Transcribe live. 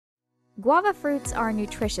Guava fruits are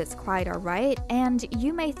nutritious, quite alright, and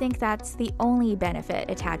you may think that's the only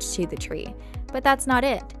benefit attached to the tree, but that's not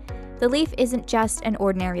it. The leaf isn't just an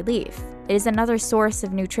ordinary leaf. It is another source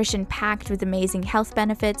of nutrition packed with amazing health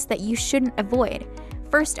benefits that you shouldn't avoid.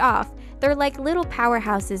 First off, they're like little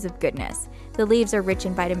powerhouses of goodness. The leaves are rich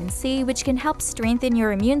in vitamin C, which can help strengthen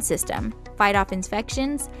your immune system, fight off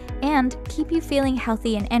infections, and keep you feeling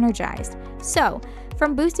healthy and energized. So,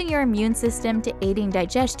 from boosting your immune system to aiding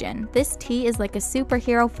digestion, this tea is like a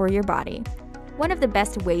superhero for your body. One of the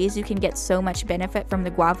best ways you can get so much benefit from the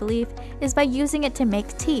guava leaf is by using it to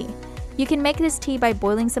make tea. You can make this tea by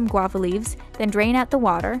boiling some guava leaves, then drain out the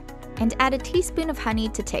water, and add a teaspoon of honey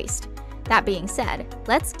to taste. That being said,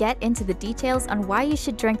 let's get into the details on why you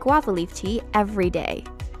should drink guava leaf tea every day.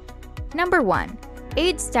 Number 1.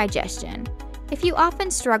 Aids digestion. If you often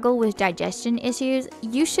struggle with digestion issues,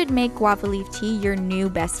 you should make guava leaf tea your new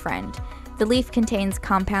best friend. The leaf contains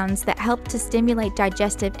compounds that help to stimulate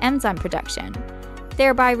digestive enzyme production,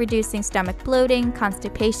 thereby reducing stomach bloating,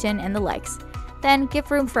 constipation, and the likes. Then give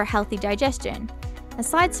room for healthy digestion.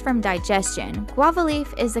 Aside from digestion, guava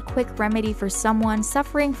leaf is a quick remedy for someone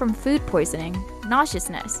suffering from food poisoning,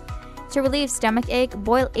 nauseousness. To relieve stomachache,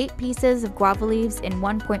 boil 8 pieces of guava leaves in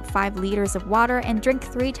 1.5 liters of water and drink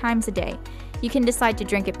 3 times a day. You can decide to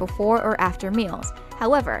drink it before or after meals.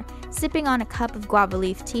 However, sipping on a cup of guava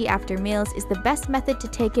leaf tea after meals is the best method to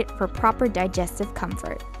take it for proper digestive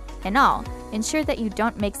comfort. In all, ensure that you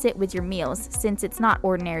don't mix it with your meals since it's not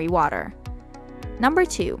ordinary water. Number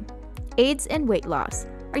 2. Aids in weight loss.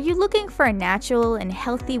 Are you looking for a natural and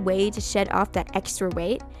healthy way to shed off that extra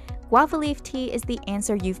weight? Guava leaf tea is the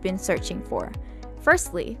answer you've been searching for.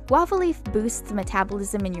 Firstly, guava leaf boosts the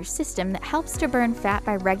metabolism in your system that helps to burn fat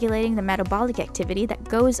by regulating the metabolic activity that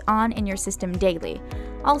goes on in your system daily.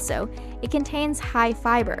 Also, it contains high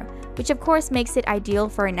fiber, which of course makes it ideal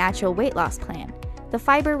for a natural weight loss plan. The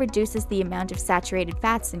fiber reduces the amount of saturated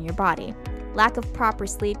fats in your body. Lack of proper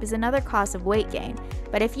sleep is another cause of weight gain,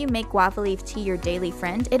 but if you make guava leaf tea your daily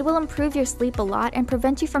friend, it will improve your sleep a lot and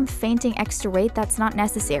prevent you from fainting extra weight that's not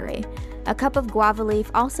necessary. A cup of guava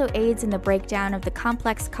leaf also aids in the breakdown of the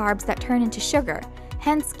complex carbs that turn into sugar,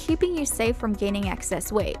 hence keeping you safe from gaining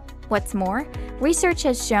excess weight. What's more, research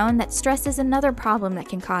has shown that stress is another problem that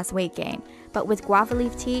can cause weight gain, but with guava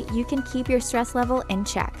leaf tea, you can keep your stress level in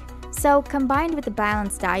check. So, combined with a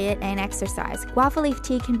balanced diet and exercise, guava leaf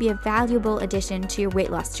tea can be a valuable addition to your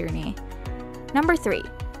weight loss journey. Number 3.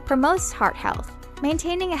 Promotes heart health.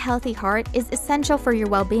 Maintaining a healthy heart is essential for your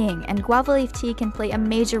well-being, and guava leaf tea can play a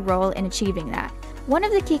major role in achieving that. One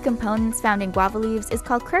of the key components found in guava leaves is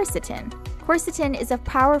called quercetin. Quercetin is a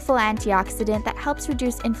powerful antioxidant that helps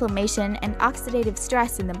reduce inflammation and oxidative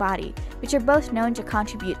stress in the body, which are both known to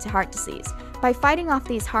contribute to heart disease. By fighting off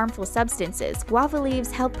these harmful substances, guava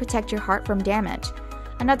leaves help protect your heart from damage.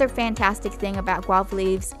 Another fantastic thing about guava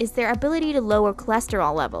leaves is their ability to lower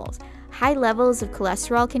cholesterol levels. High levels of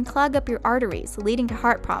cholesterol can clog up your arteries, leading to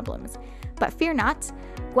heart problems. But fear not,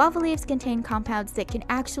 guava leaves contain compounds that can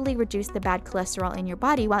actually reduce the bad cholesterol in your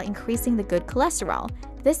body while increasing the good cholesterol.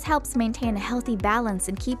 This helps maintain a healthy balance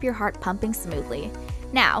and keep your heart pumping smoothly.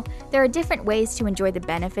 Now, there are different ways to enjoy the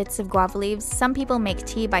benefits of guava leaves. Some people make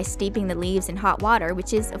tea by steeping the leaves in hot water,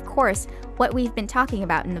 which is, of course, what we've been talking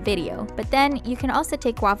about in the video. But then, you can also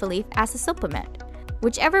take guava leaf as a supplement.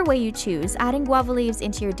 Whichever way you choose, adding guava leaves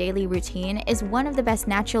into your daily routine is one of the best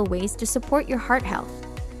natural ways to support your heart health.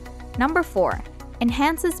 Number 4.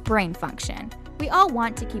 Enhances brain function. We all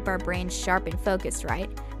want to keep our brains sharp and focused, right?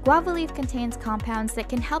 Guava leaf contains compounds that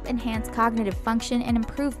can help enhance cognitive function and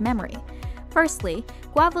improve memory. Firstly,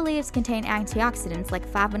 guava leaves contain antioxidants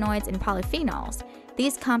like flavonoids and polyphenols.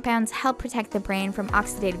 These compounds help protect the brain from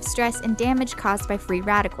oxidative stress and damage caused by free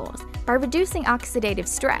radicals. By reducing oxidative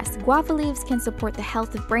stress, guava leaves can support the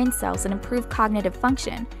health of brain cells and improve cognitive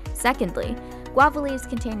function. Secondly, guava leaves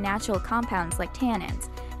contain natural compounds like tannins.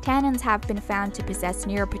 Tannins have been found to possess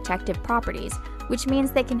neuroprotective properties, which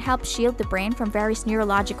means they can help shield the brain from various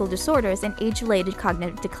neurological disorders and age-related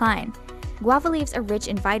cognitive decline. Guava leaves are rich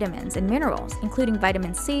in vitamins and minerals, including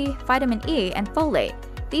vitamin C, vitamin E, and folate.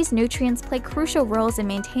 These nutrients play crucial roles in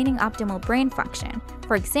maintaining optimal brain function.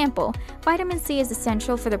 For example, vitamin C is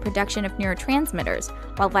essential for the production of neurotransmitters,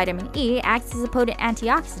 while vitamin E acts as a potent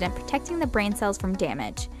antioxidant protecting the brain cells from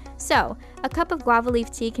damage. So, a cup of guava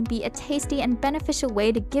leaf tea can be a tasty and beneficial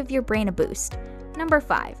way to give your brain a boost. Number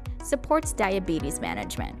 5. Supports diabetes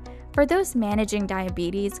management. For those managing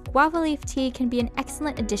diabetes, guava leaf tea can be an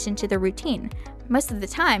excellent addition to the routine. Most of the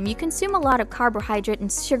time, you consume a lot of carbohydrate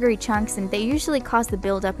and sugary chunks, and they usually cause the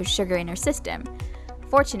buildup of sugar in your system.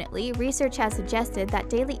 Fortunately, research has suggested that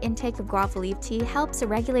daily intake of guava leaf tea helps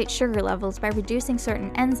regulate sugar levels by reducing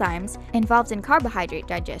certain enzymes involved in carbohydrate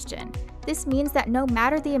digestion. This means that no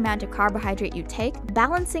matter the amount of carbohydrate you take,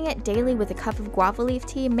 balancing it daily with a cup of guava leaf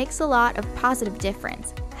tea makes a lot of positive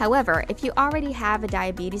difference. However, if you already have a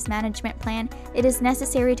diabetes management plan, it is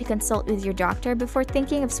necessary to consult with your doctor before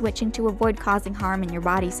thinking of switching to avoid causing harm in your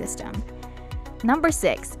body system. Number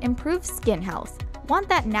 6. Improve skin health. Want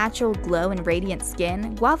that natural glow and radiant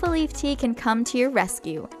skin? Guava leaf tea can come to your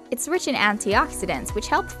rescue. It's rich in antioxidants, which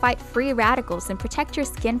help fight free radicals and protect your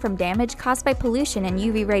skin from damage caused by pollution and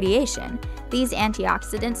UV radiation. These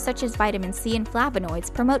antioxidants, such as vitamin C and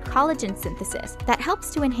flavonoids, promote collagen synthesis that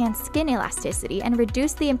helps to enhance skin elasticity and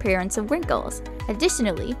reduce the appearance of wrinkles.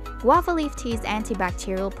 Additionally, guava leaf tea's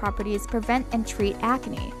antibacterial properties prevent and treat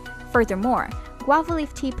acne. Furthermore, guava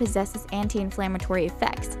leaf tea possesses anti-inflammatory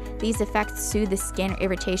effects. These effects soothe the skin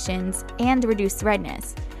irritations and reduce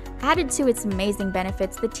redness. Added to its amazing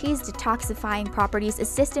benefits, the tea's detoxifying properties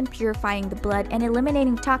assist in purifying the blood and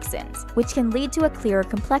eliminating toxins, which can lead to a clearer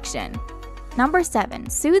complexion. Number 7.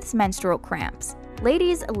 Soothes menstrual cramps.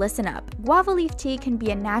 Ladies, listen up. Guava leaf tea can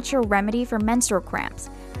be a natural remedy for menstrual cramps.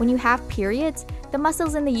 When you have periods, the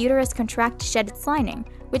muscles in the uterus contract to shed its lining,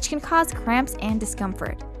 which can cause cramps and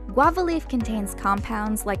discomfort. Guava leaf contains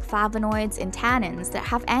compounds like flavonoids and tannins that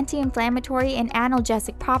have anti-inflammatory and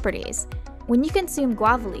analgesic properties. When you consume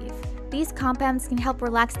guava leaf, these compounds can help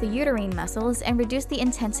relax the uterine muscles and reduce the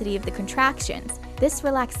intensity of the contractions. This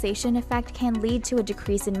relaxation effect can lead to a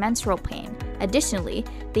decrease in menstrual pain. Additionally,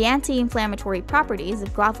 the anti-inflammatory properties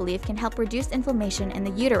of guava leaf can help reduce inflammation in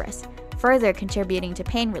the uterus, further contributing to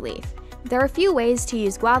pain relief. There are a few ways to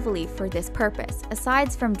use guava leaf for this purpose.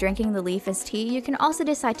 Aside from drinking the leaf as tea, you can also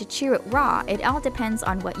decide to chew it raw. It all depends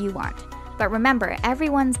on what you want. But remember,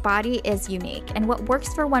 everyone's body is unique, and what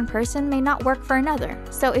works for one person may not work for another.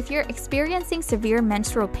 So if you're experiencing severe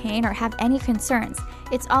menstrual pain or have any concerns,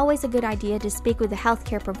 it's always a good idea to speak with a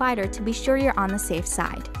healthcare provider to be sure you're on the safe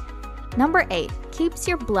side. Number 8. Keeps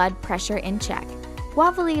your blood pressure in check.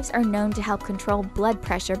 Guava leaves are known to help control blood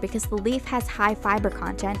pressure because the leaf has high fiber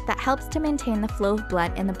content that helps to maintain the flow of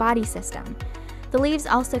blood in the body system. The leaves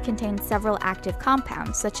also contain several active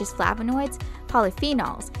compounds such as flavonoids,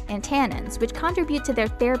 polyphenols, and tannins, which contribute to their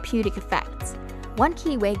therapeutic effects. One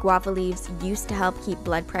key way guava leaves used to help keep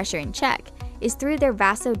blood pressure in check is through their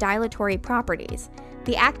vasodilatory properties.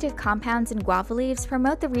 The active compounds in guava leaves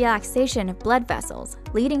promote the relaxation of blood vessels,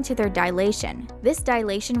 leading to their dilation. This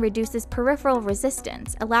dilation reduces peripheral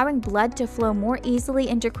resistance, allowing blood to flow more easily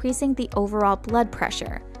and decreasing the overall blood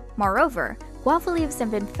pressure. Moreover, guava leaves have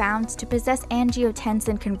been found to possess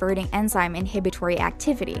angiotensin-converting enzyme inhibitory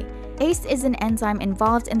activity. ACE is an enzyme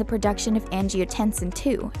involved in the production of angiotensin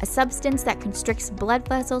II, a substance that constricts blood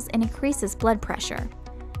vessels and increases blood pressure.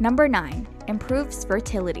 Number 9. Improves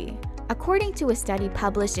fertility. According to a study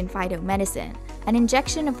published in Phytomedicine, an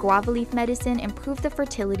injection of guava leaf medicine improved the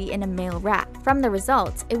fertility in a male rat. From the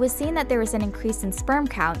results, it was seen that there was an increase in sperm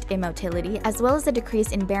count and motility as well as a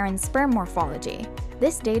decrease in barren sperm morphology.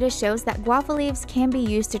 This data shows that guava leaves can be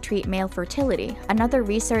used to treat male fertility. Another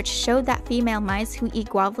research showed that female mice who eat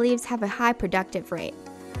guava leaves have a high productive rate.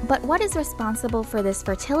 But what is responsible for this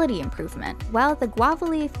fertility improvement? Well, the guava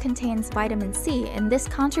leaf contains vitamin C, and this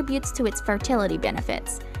contributes to its fertility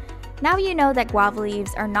benefits. Now you know that guava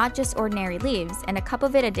leaves are not just ordinary leaves, and a cup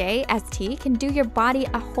of it a day as tea can do your body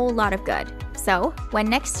a whole lot of good. So, when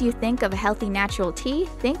next you think of a healthy natural tea,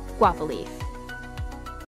 think guava leaf.